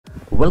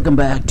welcome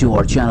back to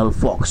our channel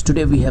Fox.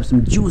 Today we have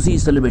some juicy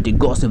celebrity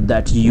gossip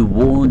that you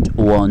won't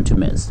want to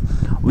miss.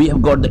 We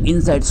have got the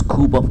inside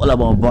scoop of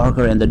Alabama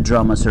Barker and the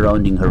drama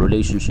surrounding her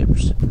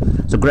relationships.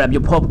 So grab your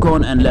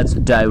popcorn and let's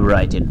dive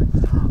right in.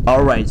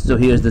 Alright, so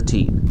here's the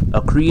tea. A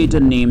creator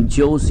named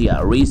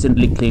Josiah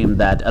recently claimed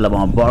that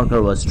Alabama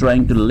Barker was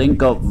trying to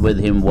link up with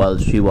him while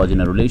she was in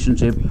a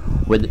relationship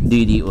with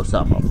Dd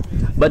Osama.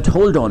 But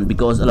hold on,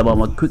 because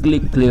Alabama quickly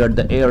cleared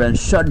the air and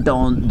shut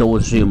down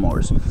those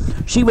rumors.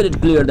 She made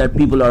it clear that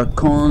people are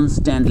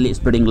constantly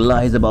spreading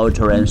lies about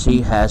her and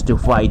she has to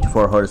fight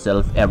for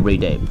herself every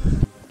day.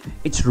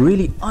 It's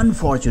really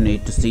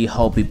unfortunate to see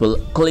how people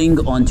cling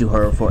onto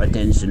her for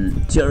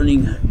attention,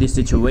 turning this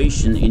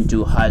situation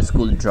into high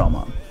school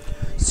drama.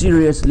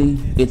 Seriously,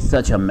 it's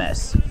such a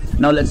mess.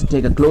 Now let's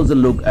take a closer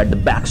look at the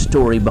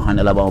backstory behind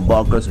Alabama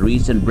Barker's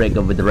recent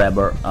breakup with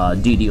rapper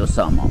Dd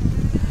Osama.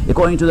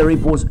 According to the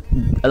reports,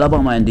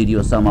 Alabama and Dd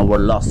Osama were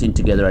last seen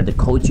together at the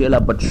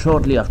Coachella, but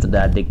shortly after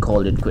that they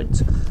called it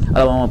quits.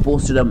 Alabama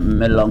posted a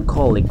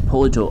melancholic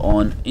photo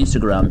on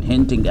Instagram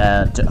hinting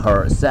at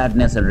her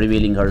sadness and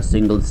revealing her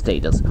single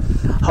status.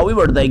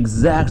 However, the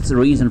exact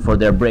reason for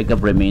their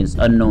breakup remains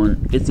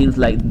unknown. It seems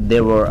like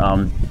there were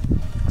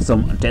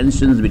some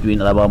tensions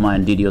between Alabama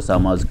and Dd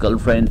Osama's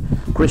girlfriend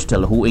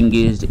Crystal, who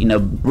engaged in a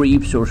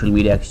brief social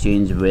media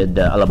exchange with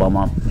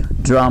Alabama.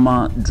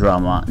 Drama.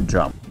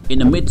 In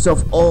the midst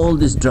of all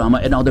this drama,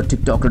 another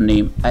TikToker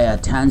named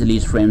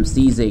Tanjali's friend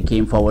CJ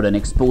came forward and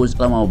exposed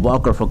Alabama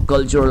Barker for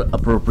cultural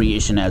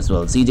appropriation as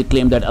well. CJ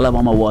claimed that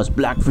Alabama was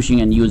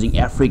blackfishing and using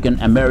African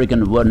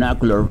American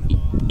vernacular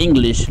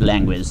English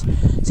language.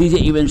 CJ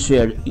even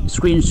shared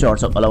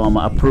screenshots of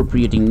Alabama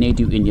appropriating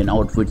native Indian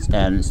outfits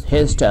and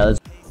hairstyles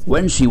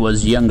when she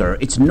was younger.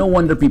 It's no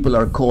wonder people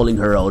are calling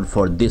her out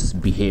for this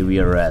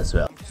behavior as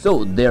well.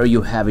 So there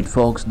you have it,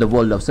 folks. The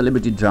world of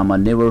celebrity drama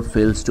never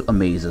fails to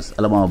amaze us.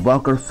 Alabama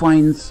Barker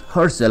finds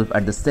herself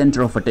at the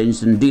center of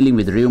attention, dealing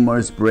with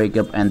rumors,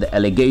 breakup and the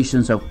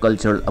allegations of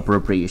cultural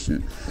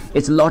appropriation.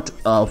 It's a lot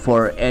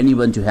for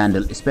anyone to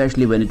handle,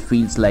 especially when it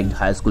feels like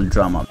high school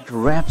drama. That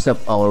wraps up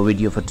our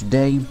video for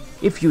today.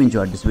 If you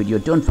enjoyed this video,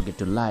 don't forget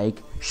to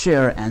like,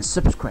 share and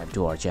subscribe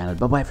to our channel.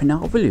 Bye bye for now.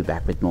 We'll be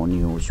back with more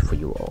news for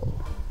you all.